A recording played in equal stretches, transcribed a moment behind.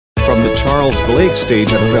the Charles Blake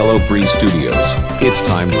stage at Avello Bree Studios. It's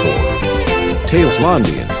time for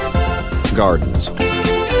Tailslandian Gardens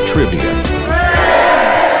Trivia.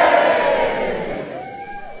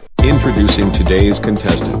 Introducing today's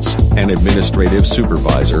contestants, an administrative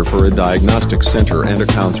supervisor for a diagnostic center and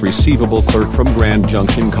accounts receivable clerk from Grand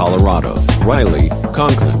Junction, Colorado, Riley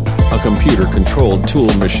Conklin, a computer-controlled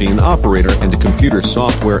tool machine operator and a computer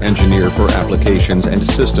software engineer for applications and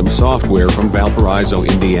system software from Valparaiso,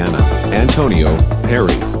 Indiana, Antonio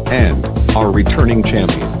Perry, and our returning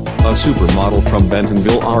champion, a supermodel from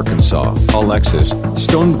Bentonville, Arkansas, Alexis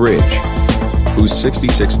Stonebridge, whose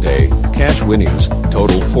 66-day cash winnings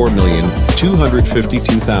total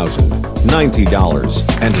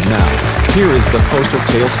 $4,252,090. And now, here is the host of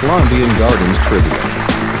Tailslandian Gardens Trivia,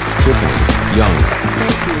 Tiffany Young.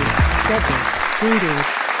 Thank you, Deborah. Greetings.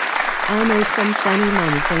 I know some funny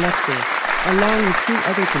lines Alexis, along with two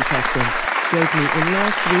other contestants, gave me in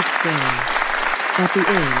last week's game. At the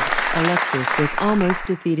end, Alexis was almost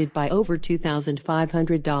defeated by over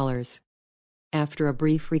 $2,500. After a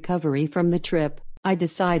brief recovery from the trip, I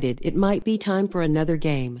decided it might be time for another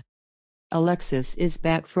game. Alexis is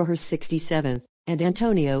back for her 67th, and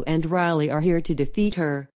Antonio and Riley are here to defeat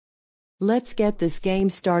her. Let's get this game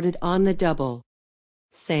started on the double.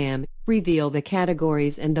 Sam, reveal the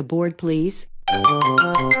categories and the board, please.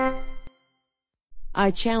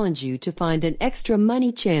 I challenge you to find an extra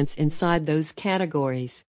money chance inside those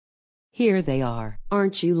categories. Here they are.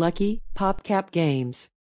 Aren't you lucky? PopCap games,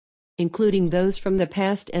 including those from the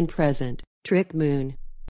past and present. Trick Moon.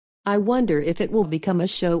 I wonder if it will become a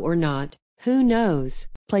show or not. Who knows?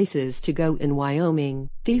 Places to go in Wyoming.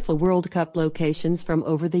 FIFA World Cup locations from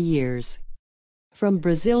over the years. From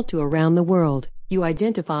Brazil to around the world, you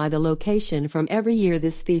identify the location from every year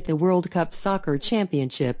this FIFA World Cup soccer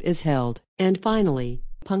championship is held. And finally,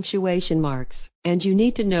 punctuation marks. And you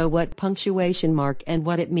need to know what punctuation mark and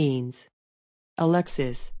what it means.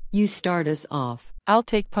 Alexis, you start us off. I'll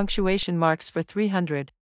take punctuation marks for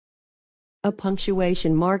 300. A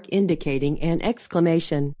punctuation mark indicating an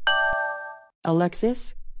exclamation.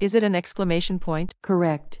 Alexis? Is it an exclamation point?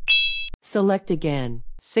 Correct. Select again.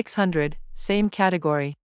 600, same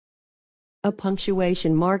category. A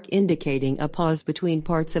punctuation mark indicating a pause between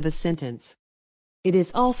parts of a sentence. It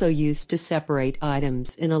is also used to separate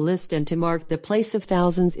items in a list and to mark the place of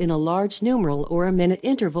thousands in a large numeral or a minute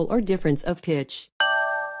interval or difference of pitch.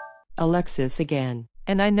 Alexis again.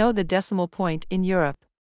 And I know the decimal point in Europe.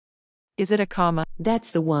 Is it a comma? That's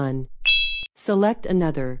the one. Select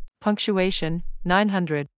another. Punctuation,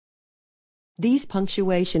 900. These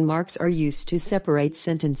punctuation marks are used to separate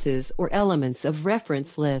sentences or elements of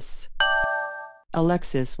reference lists.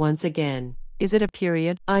 Alexis once again. Is it a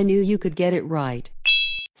period? I knew you could get it right.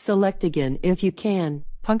 Select again if you can.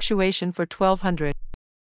 Punctuation for 1200.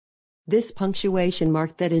 This punctuation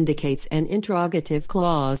mark that indicates an interrogative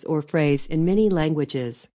clause or phrase in many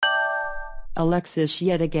languages. Alexis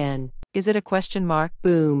yet again. Is it a question mark?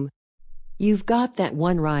 Boom. You've got that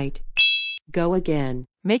one right. Go again.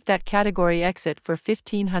 Make that category exit for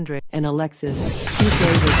 1500. And Alexis, you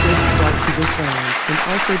gave a good start to this round and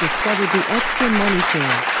also discovered the extra money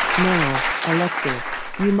chance. Now, Alexis,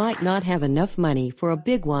 you might not have enough money for a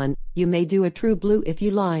big one. You may do a true blue if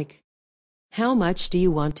you like. How much do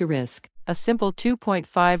you want to risk? A simple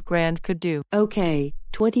 2.5 grand could do. Okay,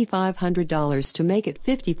 $2,500 to make it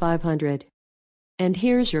 $5,500. And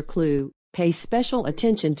here's your clue. Pay special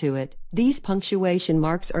attention to it. These punctuation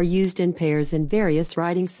marks are used in pairs in various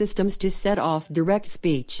writing systems to set off direct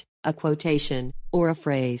speech, a quotation, or a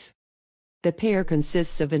phrase. The pair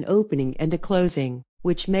consists of an opening and a closing,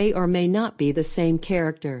 which may or may not be the same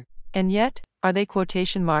character. And yet, are they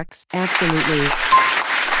quotation marks? Absolutely.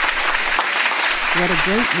 What a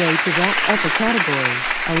great way to wrap up a category,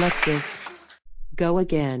 Alexis. Go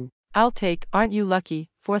again. I'll take Aren't You Lucky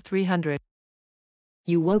for 300.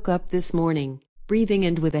 You woke up this morning, breathing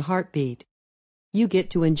and with a heartbeat. You get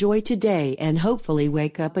to enjoy today and hopefully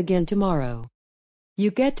wake up again tomorrow. You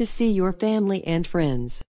get to see your family and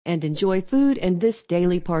friends, and enjoy food and this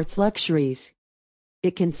daily parts luxuries.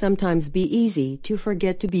 It can sometimes be easy to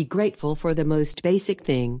forget to be grateful for the most basic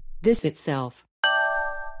thing, this itself.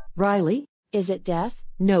 Riley? Is it death?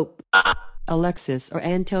 Nope. Alexis or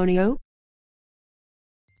Antonio?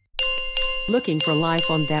 Looking for life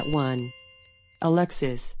on that one.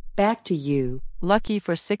 Alexis, back to you. Lucky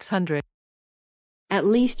for 600. At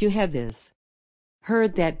least you have this.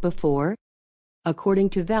 Heard that before? According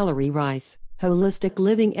to Valerie Rice, Holistic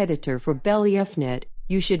Living Editor for BellyFNet,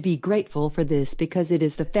 you should be grateful for this because it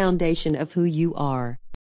is the foundation of who you are.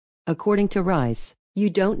 According to Rice, you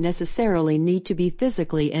don't necessarily need to be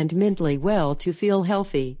physically and mentally well to feel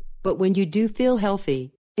healthy. But when you do feel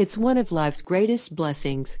healthy, it's one of life's greatest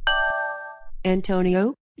blessings.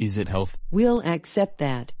 Antonio? Is it health? We'll accept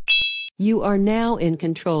that. You are now in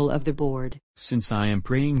control of the board. Since I am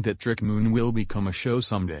praying that Trick Moon will become a show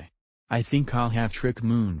someday, I think I'll have Trick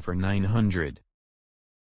Moon for 900.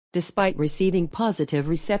 Despite receiving positive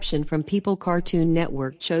reception from people, Cartoon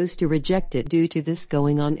Network chose to reject it due to this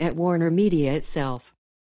going on at Warner Media itself.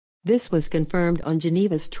 This was confirmed on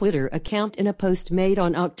Geneva's Twitter account in a post made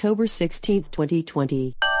on October 16,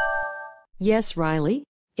 2020. Yes, Riley?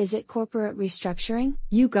 Is it corporate restructuring?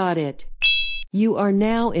 You got it. You are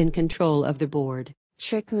now in control of the board.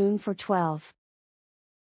 Trick Moon for 12.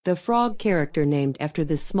 The frog character named after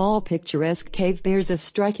the small picturesque cave bears a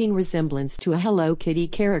striking resemblance to a Hello Kitty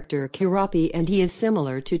character Kirapi, and he is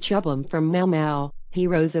similar to Chubum from Mau Mau,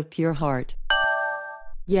 Heroes of Pure Heart.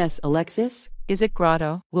 Yes, Alexis? Is it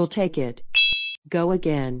Grotto? We'll take it. Go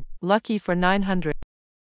again. Lucky for 900.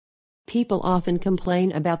 People often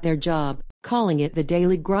complain about their job, calling it the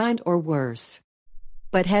daily grind or worse.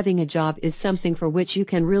 But having a job is something for which you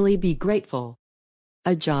can really be grateful.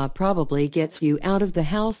 A job probably gets you out of the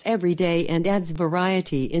house every day and adds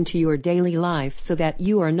variety into your daily life so that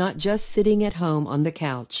you are not just sitting at home on the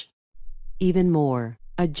couch. Even more,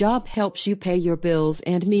 a job helps you pay your bills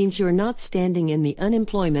and means you're not standing in the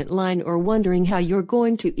unemployment line or wondering how you're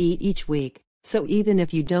going to eat each week. So even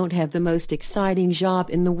if you don't have the most exciting job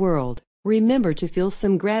in the world, remember to feel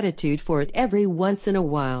some gratitude for it every once in a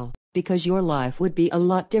while, because your life would be a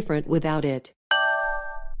lot different without it.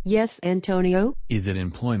 Yes, Antonio? Is it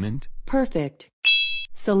employment? Perfect.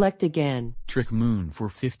 Select again. Trick Moon for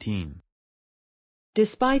 15.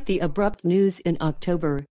 Despite the abrupt news in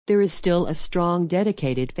October, there is still a strong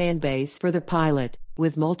dedicated fan base for the pilot,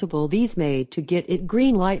 with multiple these made to get it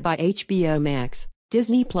green light by HBO Max,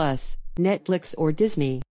 Disney+, Netflix or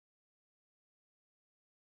Disney.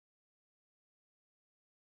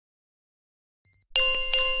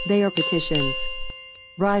 They are petitions.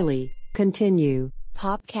 Riley, continue.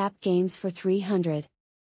 PopCap Games for 300.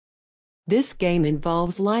 This game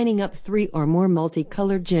involves lining up 3 or more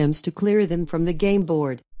multicolored gems to clear them from the game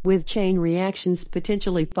board, with chain reactions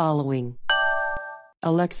potentially following.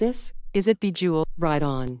 Alexis? Is it Bejeweled? Right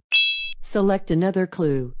on. Select another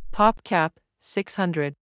clue. PopCap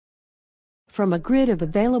 600. From a grid of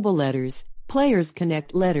available letters, players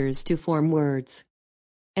connect letters to form words.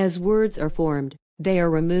 As words are formed, they are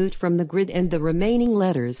removed from the grid and the remaining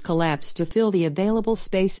letters collapse to fill the available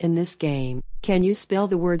space in this game. Can you spell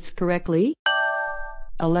the words correctly?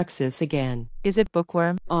 Alexis again. Is it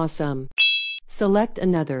Bookworm? Awesome. Select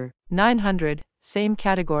another. 900, same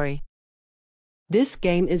category. This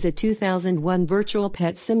game is a 2001 virtual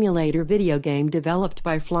pet simulator video game developed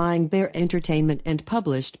by Flying Bear Entertainment and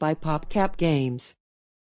published by PopCap Games.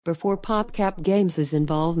 Before PopCap Games'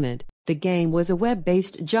 involvement, the game was a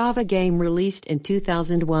web-based Java game released in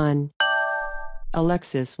 2001.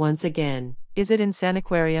 Alexis once again. Is it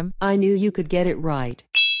Insaniquarium? I knew you could get it right.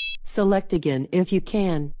 Select again if you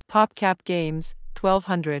can. PopCap Games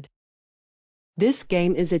 1200. This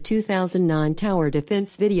game is a 2009 tower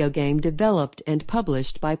defense video game developed and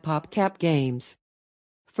published by PopCap Games.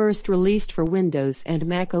 First released for Windows and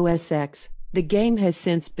Mac OS X, the game has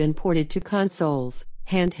since been ported to consoles,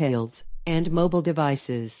 handhelds, and mobile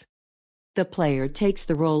devices. The player takes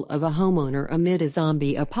the role of a homeowner amid a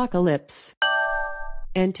zombie apocalypse.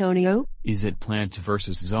 Antonio? Is it Plants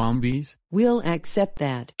vs. Zombies? We'll accept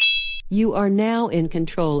that. You are now in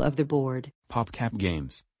control of the board. PopCap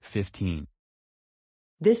Games 15.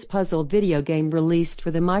 This puzzle video game released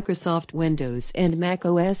for the Microsoft Windows and Mac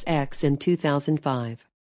OS X in 2005.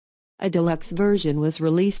 A deluxe version was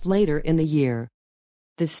released later in the year.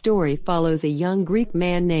 The story follows a young Greek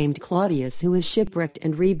man named Claudius who is shipwrecked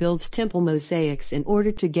and rebuilds temple mosaics in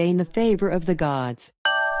order to gain the favor of the gods.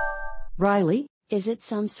 Riley? Is it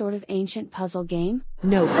some sort of ancient puzzle game?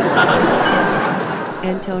 Nope.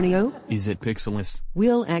 Antonio? Is it Pixelus?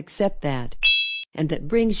 We'll accept that. And that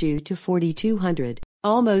brings you to 4,200,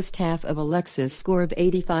 almost half of Alexa's score of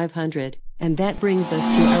 8,500, and that brings us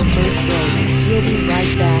to our first break. We'll be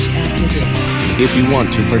right back after this. If you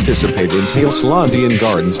want to participate in Tailslandian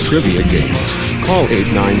Gardens trivia games, call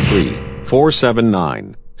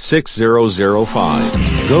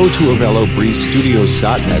 893-479-6005. Go to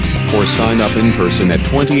AveloBreezeStudios.net or sign up in person at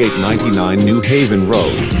 2899 New Haven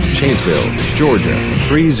Road, Chanesville, Georgia,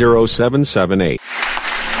 30778.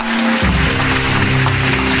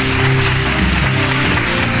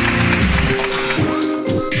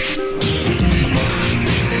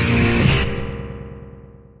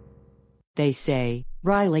 They say,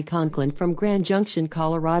 Riley Conklin from Grand Junction,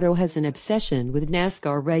 Colorado has an obsession with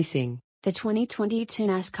NASCAR racing. The 2022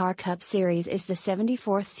 NASCAR Cup Series is the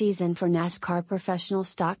 74th season for NASCAR professional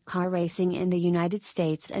stock car racing in the United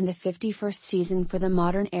States and the 51st season for the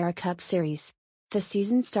modern era Cup Series. The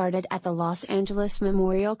season started at the Los Angeles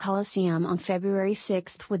Memorial Coliseum on February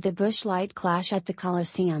 6 with the Busch Light Clash at the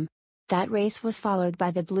Coliseum. That race was followed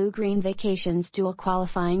by the Blue-Green Vacations dual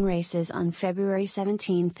qualifying races on February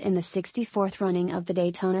 17 in the 64th running of the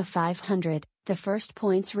Daytona 500, the first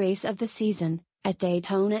points race of the season, at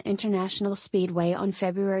Daytona International Speedway on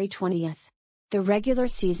February 20. The regular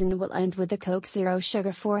season will end with the Coke Zero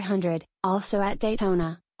Sugar 400, also at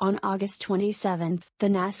Daytona, on August 27. The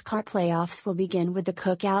NASCAR playoffs will begin with the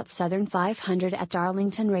Cookout Southern 500 at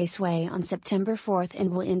Darlington Raceway on September 4 and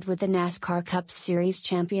will end with the NASCAR Cup Series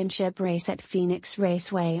Championship race at Phoenix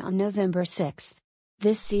Raceway on November 6.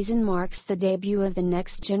 This season marks the debut of the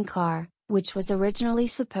next-gen car, which was originally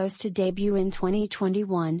supposed to debut in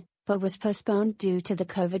 2021, but was postponed due to the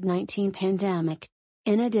COVID-19 pandemic.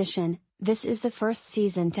 In addition, this is the first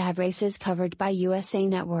season to have races covered by USA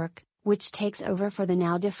Network, which takes over for the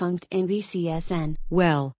now defunct NBCSN.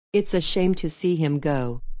 Well, it's a shame to see him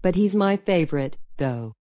go, but he's my favorite,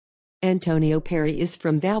 though. Antonio Perry is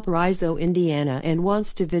from Valparaiso, Indiana and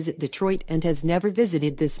wants to visit Detroit and has never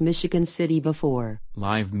visited this Michigan city before.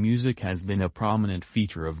 Live music has been a prominent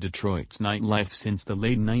feature of Detroit's nightlife since the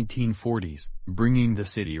late 1940s, bringing the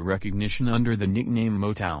city recognition under the nickname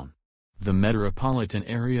Motown. The metropolitan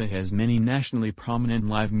area has many nationally prominent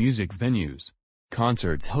live music venues.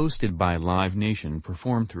 Concerts hosted by Live Nation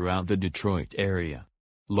perform throughout the Detroit area.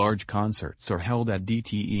 Large concerts are held at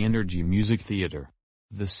DTE Energy Music Theater.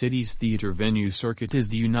 The city's theater venue circuit is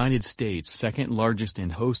the United States' second largest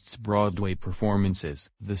and hosts Broadway performances.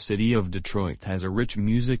 The city of Detroit has a rich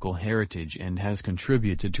musical heritage and has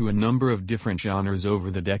contributed to a number of different genres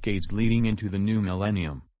over the decades leading into the new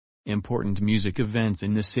millennium. Important music events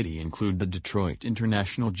in the city include the Detroit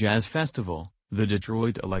International Jazz Festival, the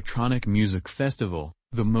Detroit Electronic Music Festival,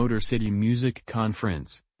 the Motor City Music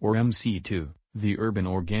Conference, or MC2, the Urban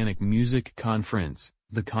Organic Music Conference,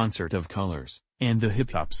 the Concert of Colors, and the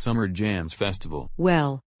Hip Hop Summer Jams Festival.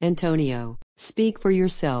 Well, Antonio, speak for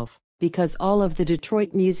yourself, because all of the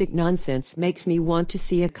Detroit music nonsense makes me want to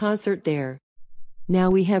see a concert there. Now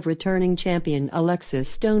we have returning champion Alexis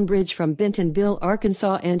Stonebridge from Bentonville,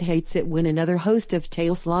 Arkansas and hates it when another host of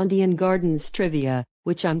Tailslandian Gardens Trivia,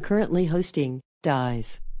 which I'm currently hosting,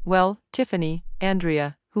 dies. Well, Tiffany,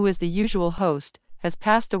 Andrea, who is the usual host, has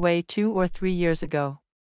passed away 2 or 3 years ago.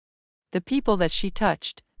 The people that she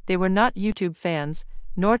touched, they were not YouTube fans,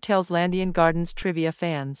 nor Tailslandian Gardens Trivia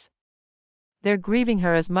fans. They're grieving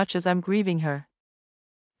her as much as I'm grieving her.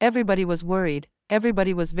 Everybody was worried,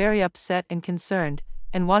 everybody was very upset and concerned,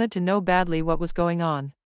 and wanted to know badly what was going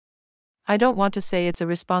on. I don't want to say it's a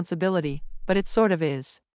responsibility, but it sort of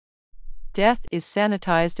is. Death is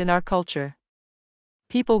sanitized in our culture.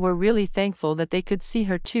 People were really thankful that they could see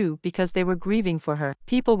her too because they were grieving for her.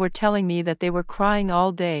 People were telling me that they were crying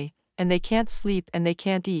all day, and they can't sleep and they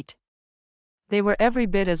can't eat. They were every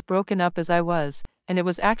bit as broken up as I was, and it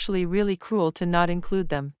was actually really cruel to not include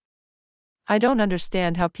them. I don't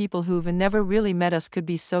understand how people who've never really met us could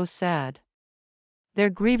be so sad. They're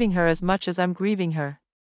grieving her as much as I'm grieving her.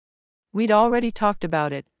 We'd already talked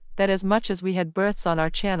about it, that as much as we had births on our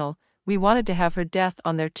channel, we wanted to have her death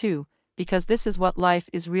on there too, because this is what life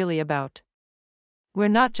is really about. We're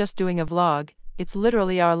not just doing a vlog, it's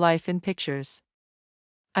literally our life in pictures.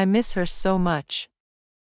 I miss her so much.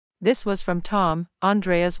 This was from Tom,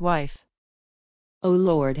 Andrea's wife. Oh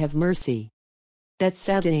Lord have mercy. That's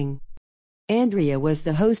saddening. Andrea was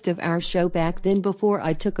the host of our show back then before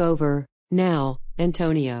I took over. Now,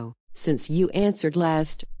 Antonio, since you answered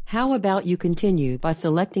last, how about you continue by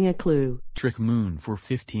selecting a clue? Trick Moon for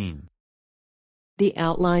 15. The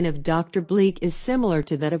outline of Dr. Bleak is similar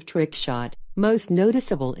to that of Trickshot, most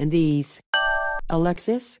noticeable in these.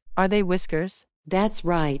 Alexis? Are they whiskers? That's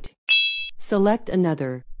right. Select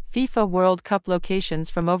another. FIFA World Cup locations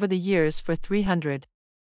from over the years for 300.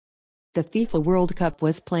 The FIFA World Cup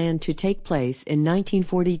was planned to take place in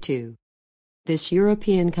 1942. This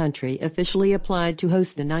European country officially applied to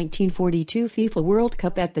host the 1942 FIFA World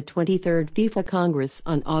Cup at the 23rd FIFA Congress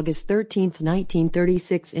on August 13,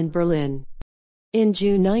 1936 in Berlin. In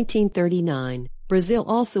June 1939, Brazil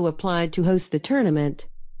also applied to host the tournament.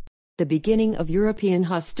 The beginning of European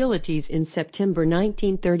hostilities in September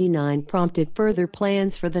 1939 prompted further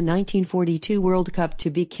plans for the 1942 World Cup to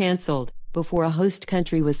be cancelled, before a host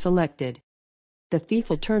country was selected. The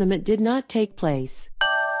FIFA tournament did not take place.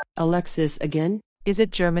 Alexis again? Is it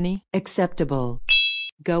Germany? Acceptable.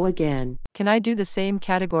 Go again. Can I do the same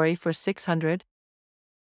category for 600?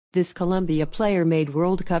 This Colombia player made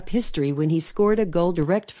World Cup history when he scored a goal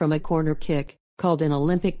direct from a corner kick, called an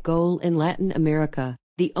Olympic goal in Latin America,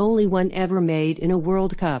 the only one ever made in a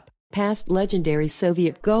World Cup, past legendary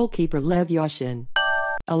Soviet goalkeeper Lev Yashin.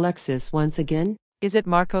 Alexis once again? Is it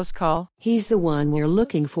Marcos Call? He's the one we're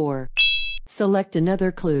looking for. Select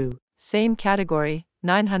another clue. Same category,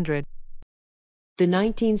 900. The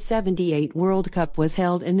 1978 World Cup was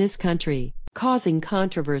held in this country, causing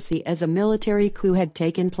controversy as a military coup had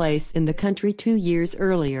taken place in the country 2 years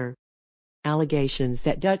earlier. Allegations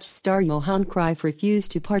that Dutch star Johan Cruyff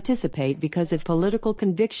refused to participate because of political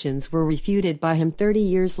convictions were refuted by him 30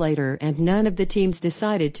 years later, and none of the teams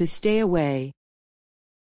decided to stay away.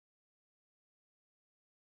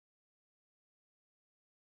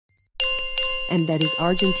 And that is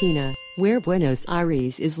Argentina, where Buenos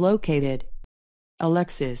Aires is located.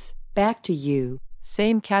 Alexis, back to you.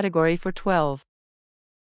 Same category for 12.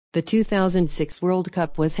 The 2006 World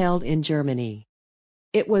Cup was held in Germany.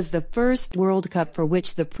 It was the first World Cup for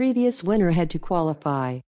which the previous winner had to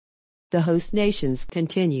qualify. The host nations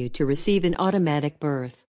continued to receive an automatic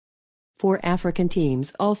berth. 4 African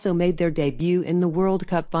teams also made their debut in the World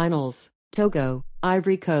Cup finals: Togo,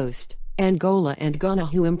 Ivory Coast, Angola and Ghana,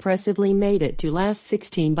 who impressively made it to last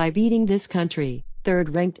 16 by beating this country,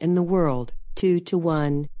 third ranked in the world,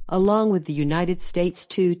 2-1, along with the United States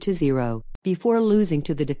 2-0, before losing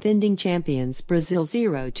to the defending champions Brazil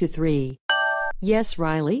 0-3. Yes,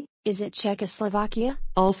 Riley? Is it Czechoslovakia?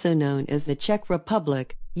 Also known as the Czech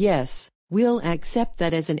Republic. Yes, we'll accept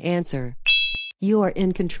that as an answer. You are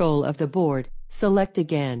in control of the board. Select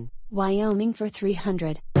again. Wyoming for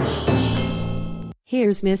 300.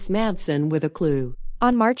 Here's Miss Madsen with a clue.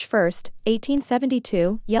 On March 1,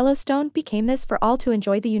 1872, Yellowstone became this for all to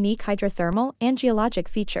enjoy the unique hydrothermal and geologic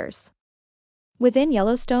features. Within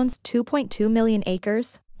Yellowstone's 2.2 million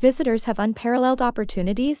acres, visitors have unparalleled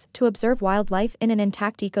opportunities to observe wildlife in an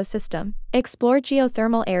intact ecosystem, explore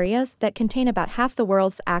geothermal areas that contain about half the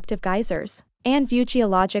world's active geysers, and view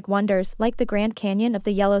geologic wonders like the Grand Canyon of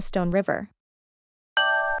the Yellowstone River.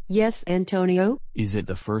 Yes, Antonio? Is it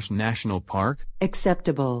the first national park?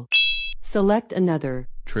 Acceptable. Select another.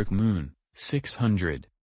 Trick Moon, 600.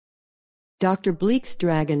 Dr. Bleak's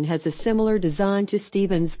dragon has a similar design to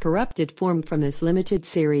Steven's corrupted form from this limited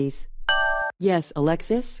series. Yes,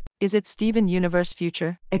 Alexis? Is it Steven Universe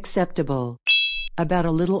Future? Acceptable. About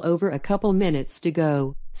a little over a couple minutes to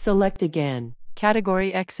go. Select again.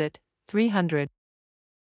 Category Exit, 300.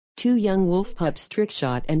 2 young wolf pups,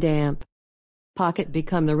 Trickshot and Amp Pocket,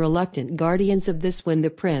 become the reluctant guardians of this when the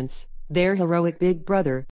prince, their heroic big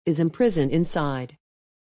brother, is imprisoned inside.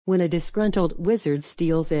 When a disgruntled wizard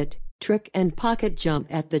steals it, Trick and Pocket jump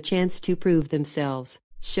at the chance to prove themselves,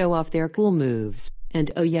 show off their cool moves, and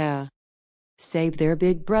oh yeah, save their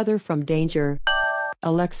big brother from danger.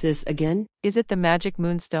 Alexis again? Is it the Magic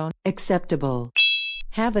Moonstone? Acceptable.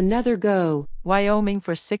 Have another go. Wyoming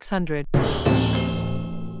for 600.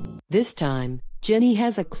 This time, Jenny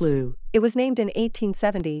has a clue. It was named in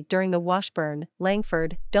 1870 during the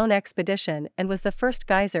Washburn-Langford-Doane expedition and was the first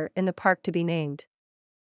geyser in the park to be named.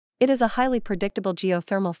 It is a highly predictable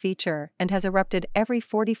geothermal feature and has erupted every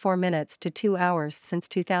 44 minutes to 2 hours since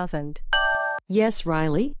 2000. Yes,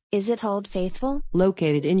 Riley? Is it Old Faithful?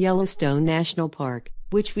 Located in Yellowstone National Park,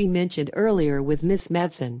 which we mentioned earlier with Miss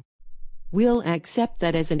Madsen. We'll accept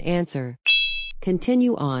that as an answer.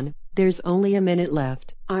 Continue on, there's only a minute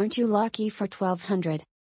left. Aren't you lucky for 1200?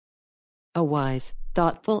 A wise,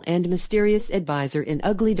 thoughtful and mysterious advisor in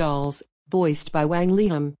Ugly Dolls, voiced by Wang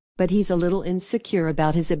Liham, but he's a little insecure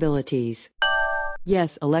about his abilities.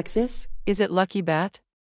 Yes, Alexis? Is it Lucky Bat?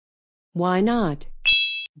 Why not?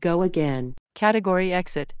 Go again. Category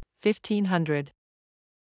Exit, 1500.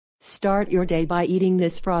 Start your day by eating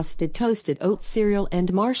this frosted toasted oat cereal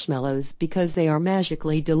and marshmallows because they are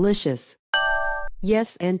magically delicious.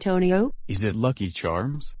 Yes, Antonio? Is it Lucky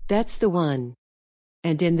Charms? That's the one.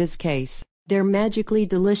 And in this case, they're magically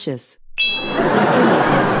delicious. Continue.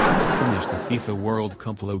 Finish the FIFA World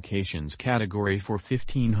Cup locations category for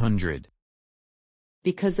 1500.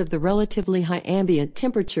 Because of the relatively high ambient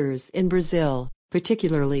temperatures in Brazil,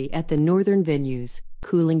 particularly at the northern venues,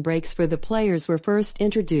 cooling breaks for the players were first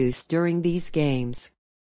introduced during these games.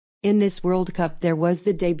 In this World Cup there was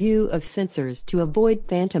the debut of sensors to avoid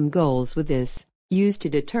phantom goals, with this used to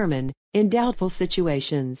determine, in doubtful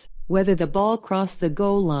situations, whether the ball crossed the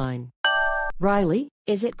goal line. Riley?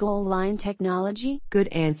 Is it goal line technology? Good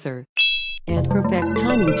answer. And perfect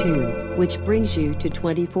timing too, which brings you to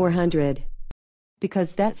 2400.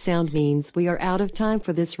 Because that sound means we are out of time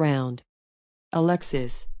for this round.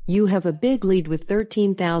 Alexis, you have a big lead with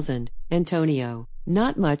 13,000. Antonio,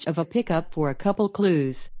 not much of a pickup for a couple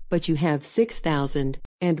clues, but you have 6,000,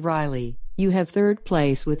 and Riley, you have third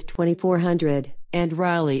place with 2,400, and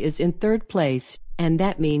Riley is in third place, and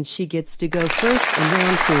that means she gets to go first in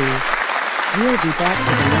round 2. We'll be back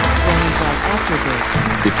for the next round right after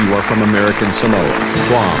this. If you are from American Samoa,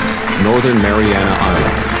 Guam, Northern Mariana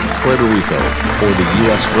Islands, Puerto Rico, or the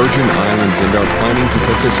U.S. Virgin Islands and are planning to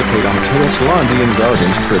participate on Tailslandian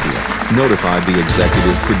Gardens Trivia, notify the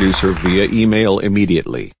executive producer via email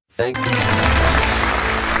immediately. Thank you.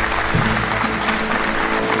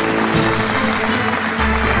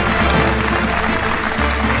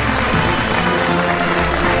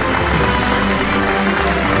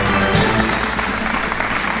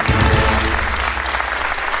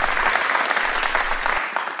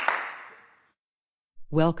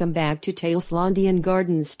 Welcome back to Tailslandian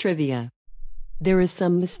Gardens Trivia. There is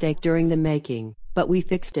some mistake during the making, but we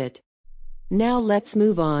fixed it. Now let's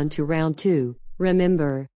move on to round 2.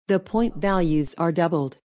 Remember, the point values are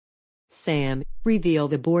doubled. Sam, reveal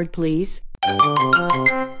the board please.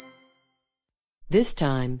 This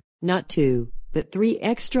time, not 2, but 3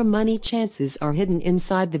 extra money chances are hidden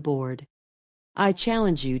inside the board. I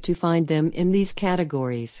challenge you to find them in these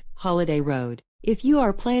categories. Holiday Road. If you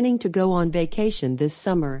are planning to go on vacation this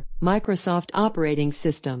summer, Microsoft operating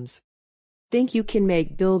systems. Think you can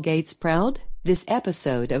make Bill Gates proud? This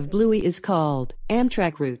episode of Bluey is called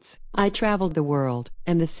Amtrak Routes. I Traveled the World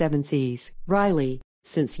and the Seven Seas. Riley,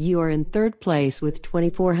 since you are in third place with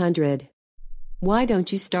 2,400, why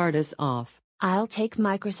don't you start us off? I'll take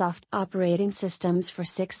Microsoft operating systems for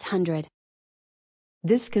 600.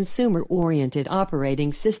 This consumer-oriented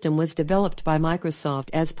operating system was developed by Microsoft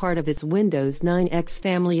as part of its Windows 9X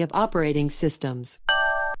family of operating systems.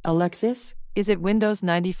 Alexis? Is it Windows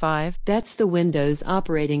 95? That's the Windows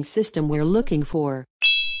operating system we're looking for.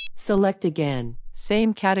 Select again.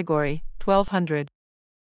 Same category, 1200.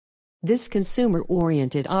 This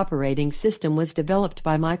consumer-oriented operating system was developed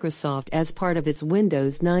by Microsoft as part of its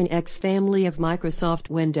Windows 9X family of Microsoft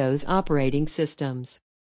Windows operating systems.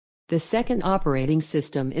 The second operating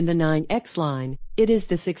system in the 9X line, it is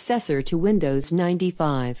the successor to Windows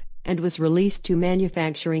 95, and was released to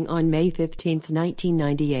manufacturing on May 15,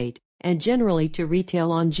 1998, and generally to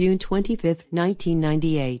retail on June 25,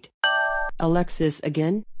 1998. Alexis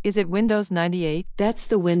again? Is it Windows 98? That's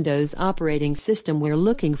the Windows operating system we're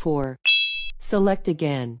looking for. Select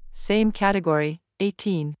again. Same category,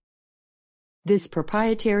 18. This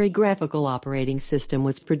proprietary graphical operating system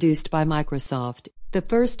was produced by Microsoft, the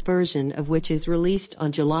first version of which is released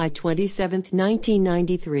on July 27,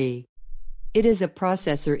 1993. It is a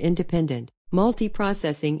processor-independent,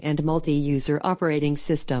 multi-processing and multi-user operating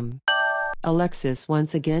system. Alexis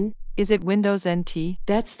once again? Is it Windows NT?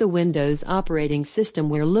 That's the Windows operating system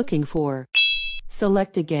we're looking for.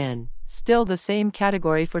 Select again. Still the same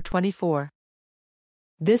category for 24.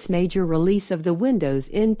 This major release of the Windows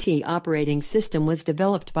NT operating system was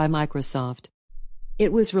developed by Microsoft.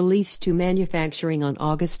 It was released to manufacturing on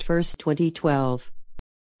August 1, 2012.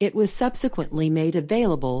 It was subsequently made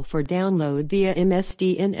available for download via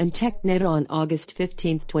MSDN and TechNet on August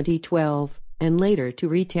 15, 2012, and later to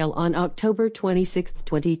retail on October 26,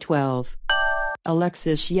 2012.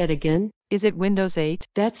 Alexis yet again? Is it Windows 8?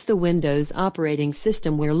 That's the Windows operating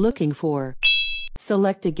system we're looking for.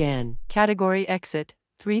 Select again. Category Exit,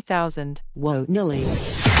 3000. Whoa, Nilly. You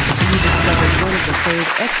discovered one of the third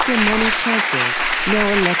extra money chances.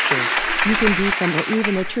 Now Alexis, you can do some or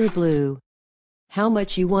even a true blue. How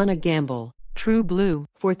much you wanna gamble? True blue.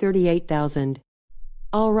 For 38,000.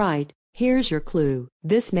 Alright, here's your clue.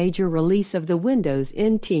 This major release of the Windows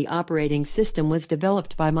NT operating system was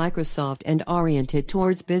developed by Microsoft and oriented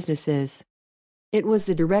towards businesses. It was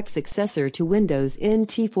the direct successor to Windows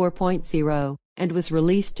NT 4.0, and was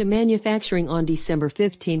released to manufacturing on December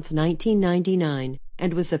 15, 1999,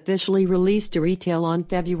 and was officially released to retail on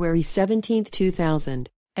February 17, 2000.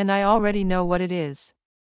 And I already know what it is.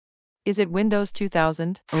 Is it Windows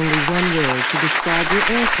 2000? Only one word to describe your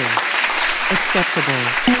answer. Acceptable.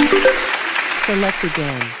 Select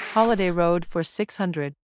again. Holiday Road for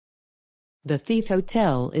 600. The Thief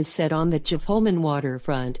Hotel is set on the Chifholman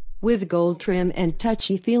waterfront, with gold trim and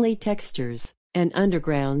touchy-feely textures, an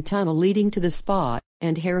underground tunnel leading to the spa,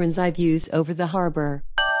 and heron's eye views over the harbor.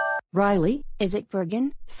 Riley? Is it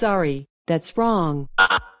Bergen? Sorry, that's wrong.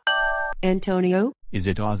 Antonio? Is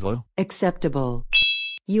it Oslo? Acceptable.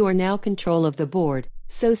 You are now control of the board,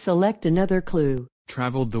 so select another clue.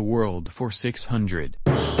 Traveled the world for 600.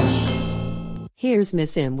 Here's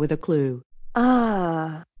Miss M with a clue.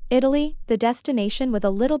 Italy, the destination with a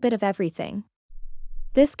little bit of everything.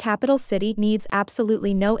 This capital city needs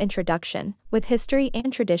absolutely no introduction, with history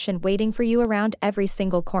and tradition waiting for you around every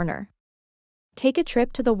single corner. Take a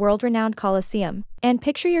trip to the world-renowned Colosseum, and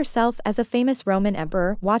picture yourself as a famous Roman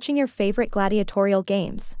emperor watching your favorite gladiatorial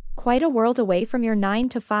games, quite a world away from your 9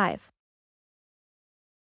 to 5.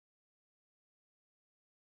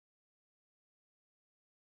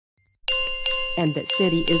 And that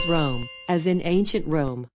city is Rome, as in ancient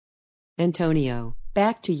Rome. Antonio,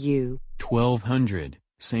 back to you. 1200,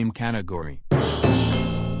 same category.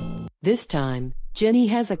 This time, Jenny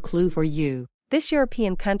has a clue for you. This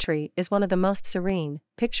European country is one of the most serene,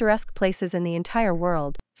 picturesque places in the entire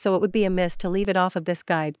world, so it would be amiss to leave it off of this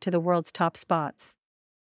guide to the world's top spots.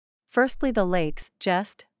 Firstly, the lakes,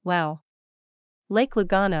 just, wow. Lake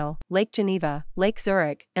Lugano, Lake Geneva, Lake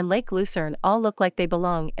Zurich, and Lake Lucerne all look like they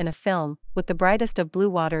belong in a film, with the brightest of blue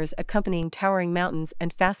waters accompanying towering mountains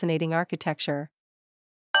and fascinating architecture.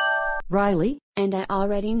 Riley? And I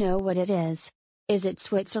already know what it is. Is it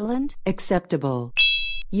Switzerland? Acceptable.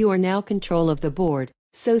 You are now control of the board,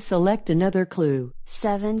 so select another clue.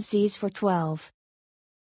 7 seas for 12.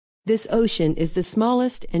 This ocean is the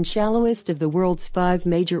smallest and shallowest of the world's 5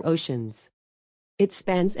 major oceans. It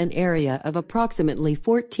spans an area of approximately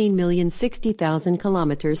 14,060,000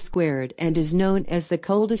 kilometers squared and is known as the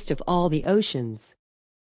coldest of all the oceans.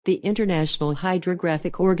 The International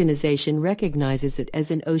Hydrographic Organization recognizes it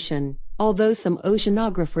as an ocean, although some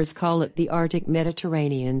oceanographers call it the Arctic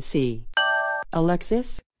Mediterranean Sea.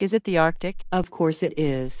 Alexis? Is it the Arctic? Of course it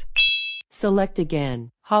is. Select again.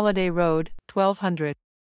 Holiday Road, 1200.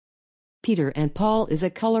 Peter and Paul is a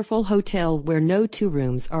colorful hotel where no 2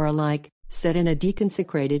 rooms are alike, set in a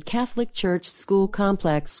deconsecrated Catholic church school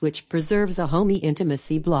complex which preserves a homey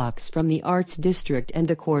intimacy blocks from the Arts District and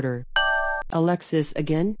the Quarter. Alexis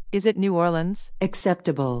again? Is it New Orleans?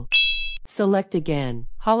 Acceptable. Select again.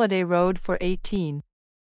 Holiday Road for 18.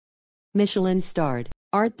 Michelin-starred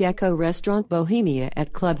Art Deco restaurant Bohemia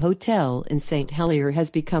at Club Hotel in St. Helier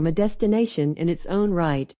has become a destination in its own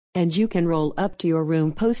right, and you can roll up to your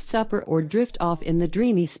room post-supper or drift off in the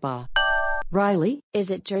dreamy spa. Riley?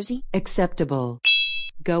 Is it Jersey? Acceptable.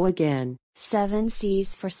 Go again. 7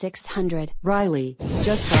 seas for 600. Riley,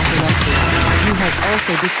 just got elected. You have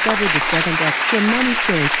also discovered the 7th extra money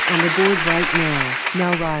chance on the board right now.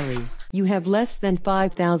 Now Riley, you have less than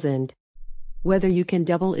 5,000. Whether you can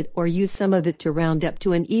double it or use some of it to round up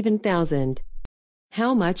to an even 1,000.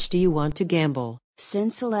 How much do you want to gamble?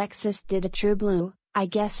 Since Alexis did a true blue, I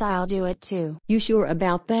guess I'll do it too. You sure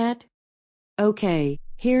about that? Okay,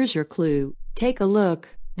 here's your clue. Take a look.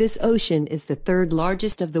 This ocean is the 3rd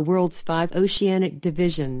largest of the world's 5 oceanic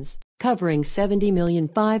divisions, covering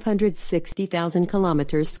 70,560,000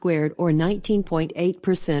 kilometers squared or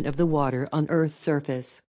 19.8% of the water on Earth's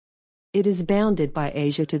surface. It is bounded by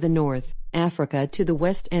Asia to the north, Africa to the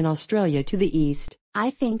west and Australia to the east.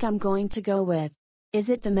 I think I'm going to go with. Is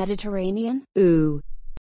it the Mediterranean? Ooh.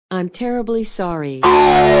 I'm terribly sorry.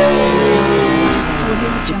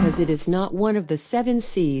 Because it is not one of the 7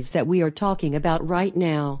 seas that we are talking about right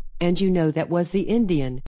now, and you know that was the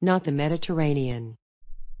Indian, not the Mediterranean.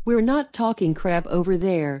 We're not talking crab over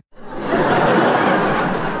there.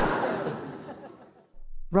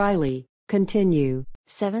 Riley, continue.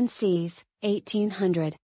 7 seas,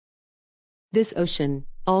 1800. This ocean,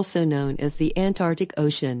 also known as the Antarctic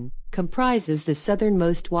Ocean, comprises the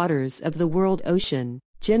southernmost waters of the world ocean,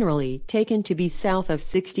 generally taken to be south of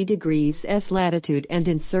 60 degrees S latitude and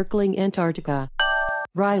encircling Antarctica.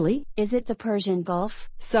 Riley? Is it the Persian Gulf?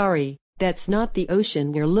 Sorry, that's not the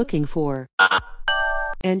ocean we're looking for.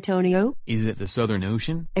 Antonio? Is it the Southern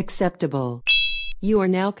Ocean? Acceptable. You are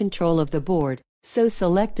now control of the board, so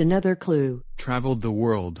select another clue. Traveled the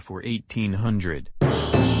world for 1800.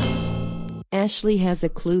 Ashley has a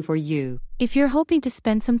clue for you. If you're hoping to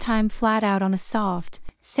spend some time flat out on a soft,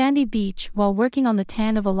 sandy beach while working on the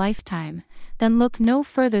tan of a lifetime, then look no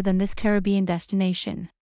further than this Caribbean destination.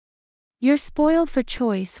 You're spoiled for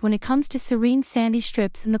choice when it comes to serene sandy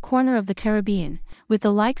strips in the corner of the Caribbean, with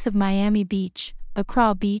the likes of Miami Beach,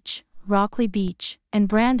 Accra Beach, Rockley Beach, and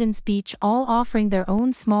Brandon's Beach all offering their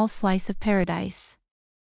own small slice of paradise.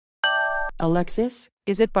 Alexis?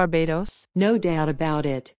 Is it Barbados? No doubt about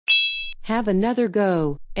it. Have another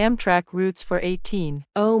go. Amtrak routes for 18.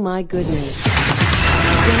 Oh my goodness.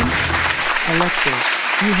 Again? Alexis,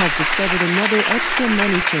 you have discovered another extra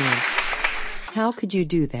money chance. How could you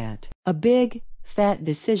do that? A big, fat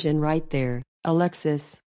decision right there,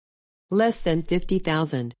 Alexis. Less than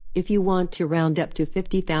 50,000. If you want to round up to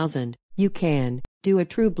 50,000, you can. Do a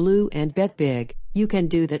true blue and bet big. You can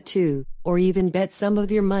do that too, or even bet some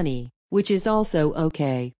of your money, which is also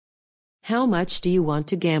okay. How much do you want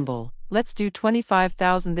to gamble? Let's do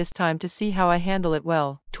 25,000 this time to see how I handle it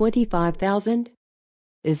well. 25,000?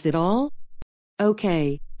 Is it all?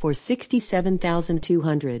 Okay, for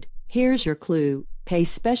 67,200. Here's your clue. Pay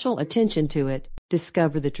special attention to it.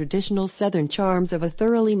 Discover the traditional Southern charms of a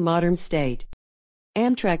thoroughly modern state.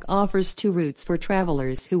 Amtrak offers 2 routes for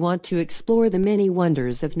travelers who want to explore the many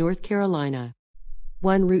wonders of North Carolina.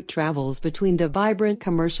 One route travels between the vibrant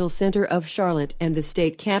commercial center of Charlotte and the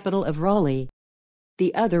state capital of Raleigh.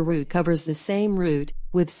 The other route covers the same route,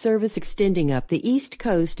 with service extending up the East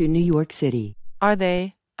Coast to New York City. Are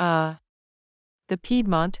they, the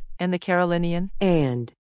Piedmont and the Carolinian?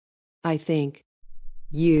 And I think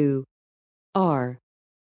you are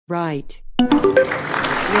right. What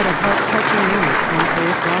a heart-touching moment on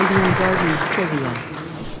Tailslandian Gardens trivia.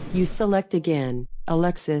 You select again,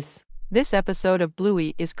 Alexis. This episode of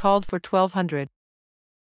Bluey is called for 1200.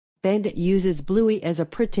 Bandit uses Bluey as a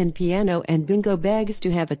pretend piano and Bingo begs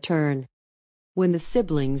to have a turn. When the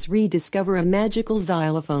siblings rediscover a magical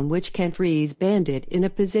xylophone which can freeze Bandit in a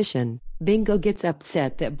position, Bingo gets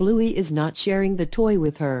upset that Bluey is not sharing the toy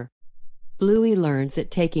with her. Bluey learns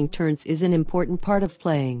that taking turns is an important part of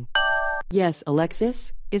playing. Yes,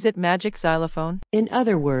 Alexis? Is it magic xylophone? In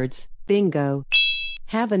other words, Bingo.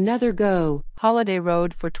 Have another go. Holiday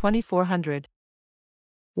Road for 2400.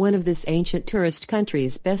 One of this ancient tourist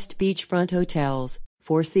country's best beachfront hotels,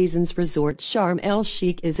 Four Seasons Resort Sharm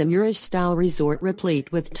el-Sheikh is a Moorish-style resort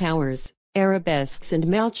replete with towers, arabesques and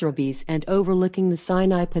maltrobis and overlooking the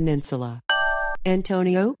Sinai Peninsula.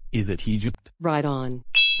 Antonio? Is it Egypt? Right on.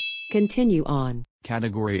 Continue on.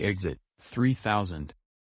 Category Exit, 3000.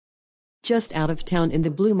 Just out of town in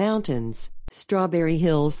the Blue Mountains, Strawberry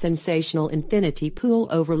Hill's sensational infinity pool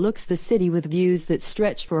overlooks the city with views that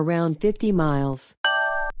stretch for around 50 miles.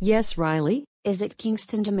 Yes, Riley? Is it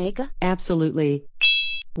Kingston, Jamaica? Absolutely.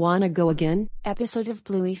 Wanna go again? Episode of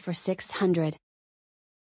Bluey for 600.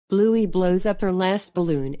 Bluey blows up her last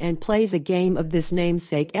balloon and plays a game of this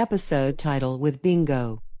namesake episode title with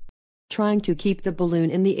Bingo, trying to keep the balloon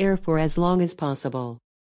in the air for as long as possible.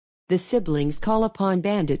 The siblings call upon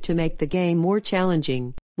Bandit to make the game more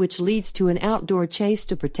challenging, which leads to an outdoor chase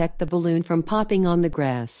to protect the balloon from popping on the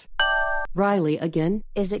grass. Riley again?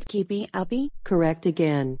 Is it Keepy Uppy? Correct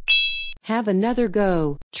again. Have another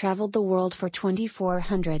go. Traveled the world for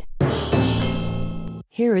 2400.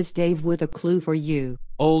 Here is Dave with a clue for you.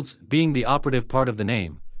 Olds being the operative part of the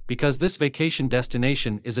name, because this vacation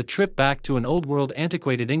destination is a trip back to an old world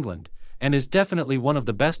antiquated England, and is definitely one of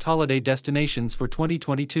the best holiday destinations for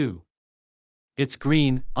 2022. Its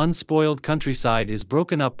green, unspoiled countryside is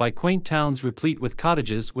broken up by quaint towns replete with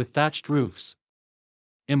cottages with thatched roofs.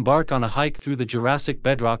 Embark on a hike through the Jurassic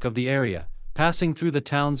bedrock of the area, passing through the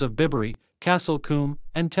towns of Bibury, Castle Combe,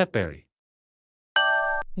 and Tetbury.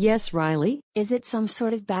 Yes, Riley? Is it some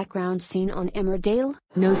sort of background scene on Emmerdale?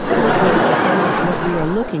 No, sir, that's not what we are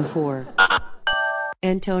looking for.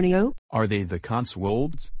 Antonio? Are they the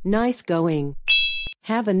Cotswolds? Nice going.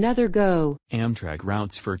 Have another go. Amtrak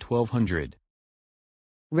routes for 1200.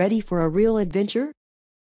 Ready for a real adventure?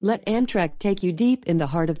 Let Amtrak take you deep in the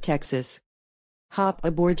heart of Texas. Hop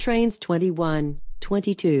aboard trains 21,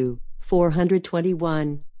 22,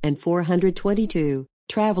 421, and 422,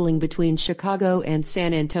 traveling between Chicago and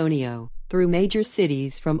San Antonio, through major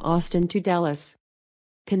cities from Austin to Dallas.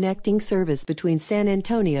 Connecting service between San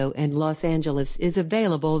Antonio and Los Angeles is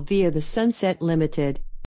available via the Sunset Limited.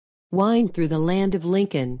 Wind through the land of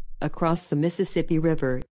Lincoln, across the Mississippi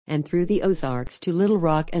River, and through the Ozarks to Little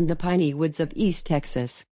Rock and the piney woods of East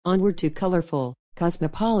Texas, onward to colorful,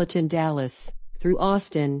 cosmopolitan Dallas, through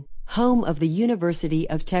Austin, home of the University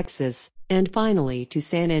of Texas, and finally to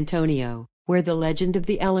San Antonio, where the legend of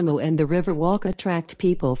the Alamo and the Riverwalk attract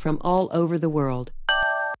people from all over the world.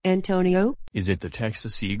 Antonio? Is it the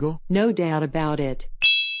Texas Eagle? No doubt about it.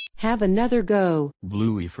 Have another go.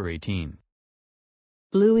 Bluey for 18.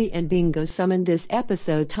 Bluey and Bingo summoned this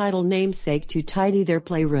episode title namesake to tidy their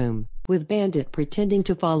playroom, with Bandit pretending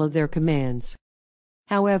to follow their commands.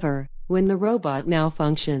 However, when the robot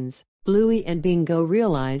malfunctions, Bluey and Bingo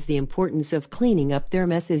realize the importance of cleaning up their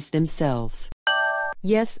messes themselves.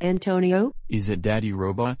 Yes, Antonio? Is it Daddy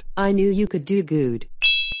Robot? I knew you could do good.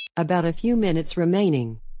 About a few minutes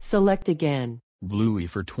remaining. Select again. Bluey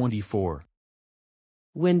for 24.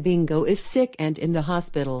 When Bingo is sick and in the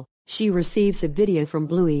hospital, she receives a video from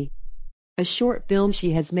Bluey, a short film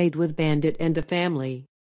she has made with Bandit and the family.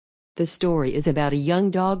 The story is about a young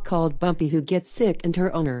dog called Bumpy who gets sick and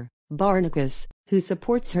her owner, Barnacus, who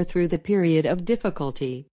supports her through the period of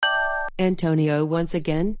difficulty. Antonio once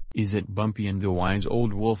again? Is it Bumpy and the Wise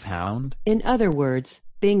Old Wolfhound? In other words,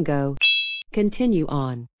 Bingo. Continue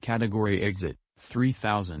on. Category Exit,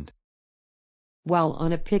 3000. While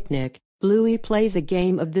on a picnic, Bluey plays a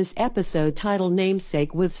game of this episode titled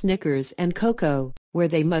Namesake with Snickers and Coco, where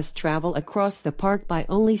they must travel across the park by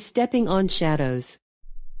only stepping on shadows.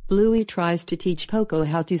 Bluey tries to teach Coco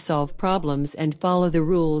how to solve problems and follow the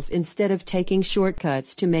rules instead of taking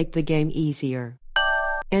shortcuts to make the game easier.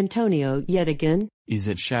 Antonio yet again? Is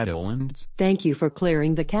it Shadowlands? Thank you for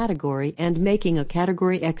clearing the category and making a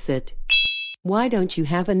category exit. Why don't you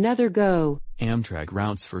have another go? Amtrak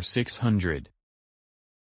routes for 600.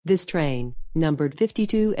 This train, numbered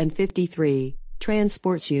 52 and 53,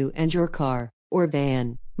 transports you and your car, or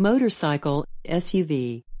van, motorcycle,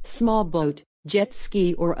 SUV, small boat, jet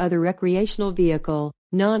ski or other recreational vehicle,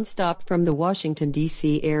 non-stop from the Washington,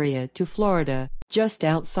 D.C. area to Florida, just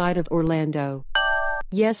outside of Orlando.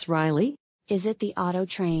 Yes, Riley? Is it the auto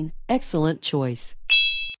train? Excellent choice.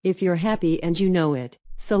 If you're happy and you know it,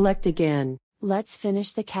 select again. Let's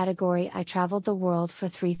finish the category I traveled the world for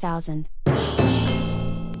 3,000.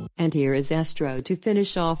 And here is Astro to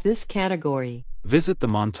finish off this category. Visit the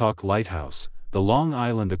Montauk Lighthouse, the Long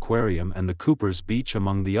Island Aquarium and the Cooper's Beach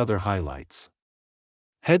among the other highlights.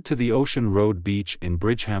 Head to the Ocean Road Beach in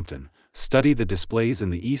Bridgehampton, study the displays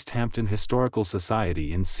in the East Hampton Historical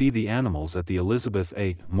Society and see the animals at the Elizabeth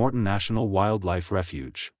A. Morton National Wildlife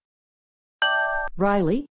Refuge.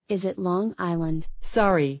 Riley? Is it Long Island?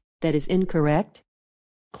 Sorry, that is incorrect.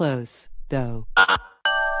 Close, though.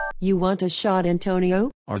 You want a shot,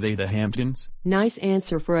 Antonio? Are they the Hamptons? Nice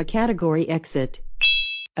answer for a category exit.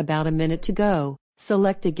 About a minute to go.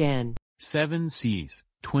 Select again. 7 Seas,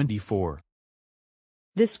 24.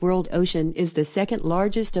 This world ocean is the second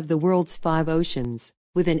largest of the world's 5 oceans,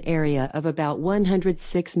 with an area of about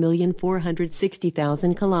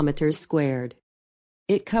 106,460,000 kilometers squared.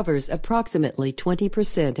 It covers approximately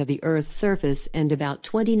 20% of the Earth's surface and about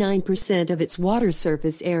 29% of its water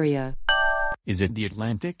surface area. Is it the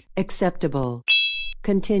Atlantic? Acceptable.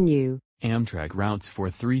 Continue. Amtrak routes for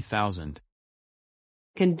 3,000.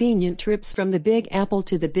 Convenient trips from the Big Apple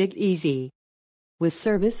to the Big Easy. With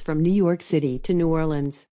service from New York City to New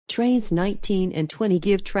Orleans, trains 19 and 20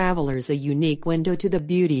 give travelers a unique window to the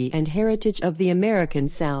beauty and heritage of the American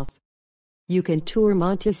South. You can tour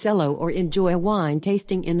Monticello or enjoy wine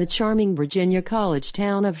tasting in the charming Virginia College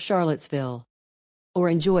town of Charlottesville. Or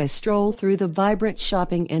enjoy a stroll through the vibrant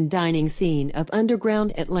shopping and dining scene of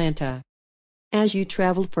underground Atlanta. As you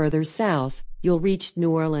travel further south, you'll reach New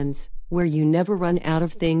Orleans, where you never run out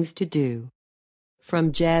of things to do.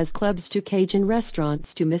 From jazz clubs to Cajun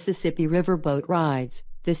restaurants to Mississippi River boat rides,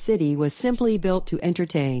 the city was simply built to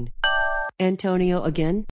entertain. Antonio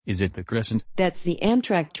again? Is it the Crescent? That's the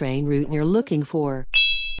Amtrak train route you're looking for.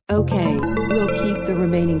 Okay, we'll keep the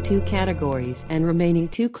remaining 2 categories and remaining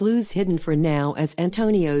 2 clues hidden for now, as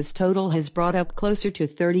Antonio's total has brought up closer to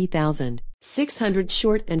 30,600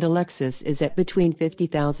 short and Alexis is at between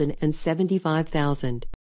 50,000 and 75,000.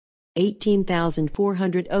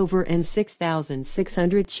 18,400 over and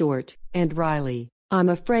 6,600 short, and Riley, I'm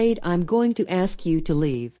afraid I'm going to ask you to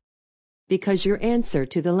leave. Because your answer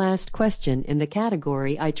to the last question in the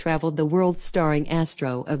category I traveled the world starring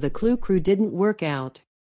Astro of the Clue Crew didn't work out.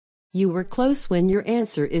 You were close when your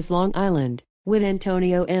answer is Long Island, when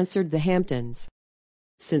Antonio answered the Hamptons.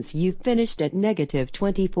 Since you've finished at negative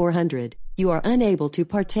 2,400, you are unable to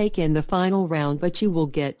partake in the final round, but you will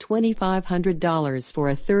get $2,500 for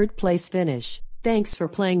a third-place finish. Thanks for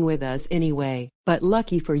playing with us anyway, but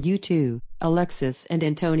lucky for you two, Alexis and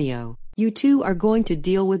Antonio, you two are going to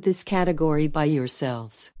deal with this category by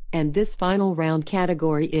yourselves, and this final round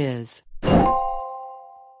category is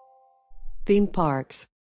theme parks.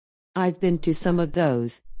 I've been to some of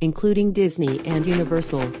those, including Disney and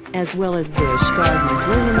Universal, as well as Busch Gardens,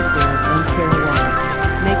 Williamsburg, and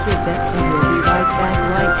Carolina. Make your bets and we'll be right back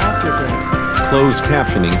right after this. Closed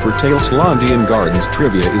captioning for Tailslandian Gardens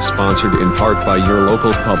Trivia is sponsored in part by your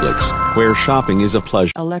local Publix, where shopping is a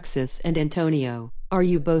pleasure. Alexis and Antonio, are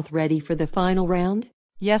you both ready for the final round?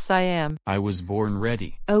 Yes, I am. I was born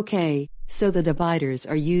ready. Okay, so the dividers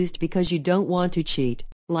are used because you don't want to cheat,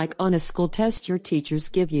 like on a school test your teachers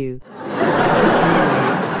give you. So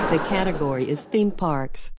anyway, the category is theme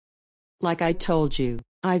parks. Like I told you,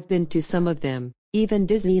 I've been to some of them, even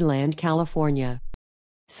Disneyland, California.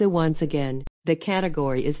 So once again, the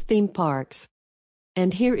category is theme parks.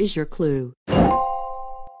 And here is your clue.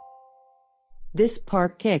 This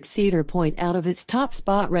park kicks Cedar Point out of its top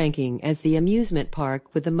spot ranking as the amusement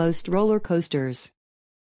park with the most roller coasters.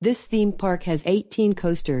 This theme park has 18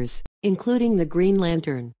 coasters, including the Green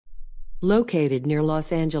Lantern. Located near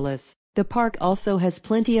Los Angeles, the park also has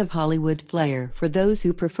plenty of Hollywood flair for those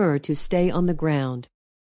who prefer to stay on the ground.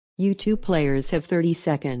 You two players have 30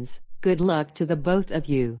 seconds. Good luck to the both of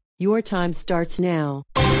you. Your time starts now.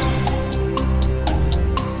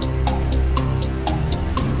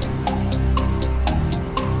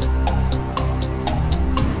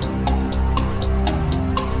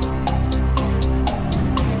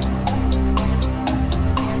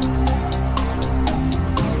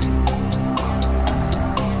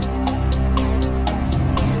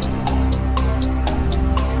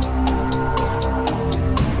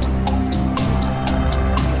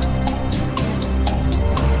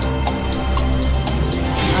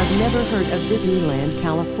 never heard of Disneyland,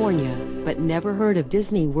 California, but never heard of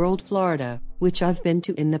Disney World, Florida, which I've been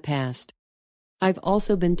to in the past. I've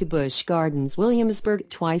also been to Busch Gardens, Williamsburg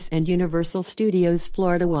twice and Universal Studios,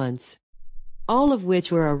 Florida once. All of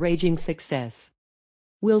which were a raging success.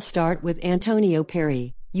 We'll start with Antonio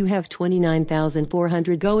Perry. You have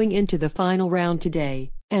 29,400 going into the final round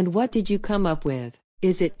today, and what did you come up with?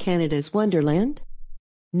 Is it Canada's Wonderland?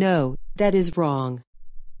 No, that is wrong.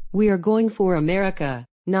 We are going for America,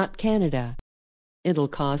 not Canada. It'll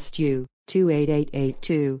cost you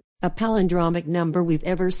 28882, a palindromic number we've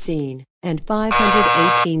ever seen, and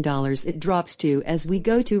 $518 it drops to as we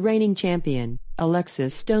go to reigning champion,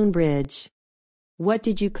 Alexis Stonebridge. What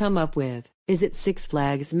did you come up with? Is it Six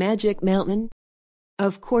Flags Magic Mountain?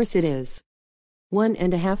 Of course it is.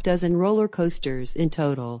 1.5 dozen roller coasters in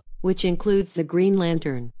total, which includes the Green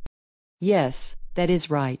Lantern. Yes, that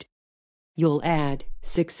is right. You'll add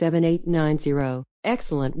 67890,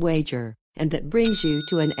 excellent wager, and that brings you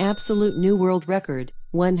to an absolute new world record,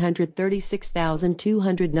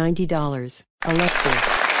 $136,290. Alexis,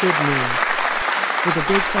 good news. With a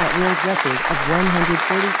big fat world record of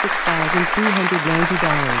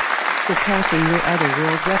 $136,290, surpassing your other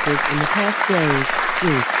world records in the past days,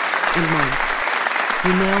 weeks, and months.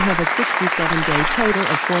 You now have a 67-day total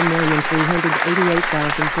of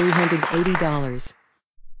 $4,388,380.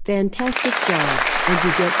 Fantastic job, and you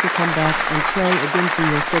get to come back and play again for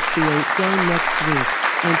your 68th game next week,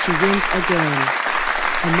 and she wins again.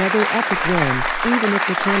 Another epic win, even if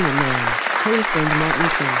the cameraman,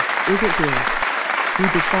 Tailslandian, isn't here. We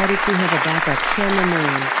decided to have a backup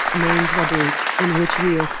cameraman, named Robert, in which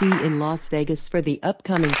we'll see in Las Vegas for the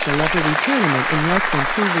upcoming celebrity tournament in less than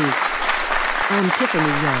 2 weeks. I'm Tiffany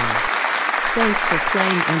Young. Thanks for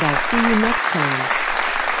playing and I'll see you next time.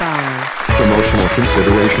 Bye. Promotional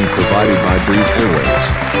consideration provided by Breeze Airways.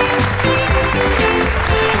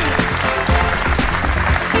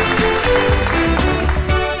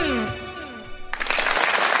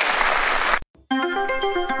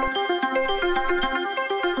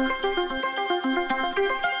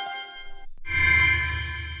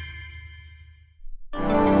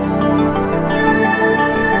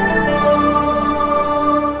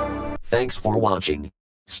 Thanks for watching.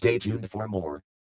 Stay tuned for more.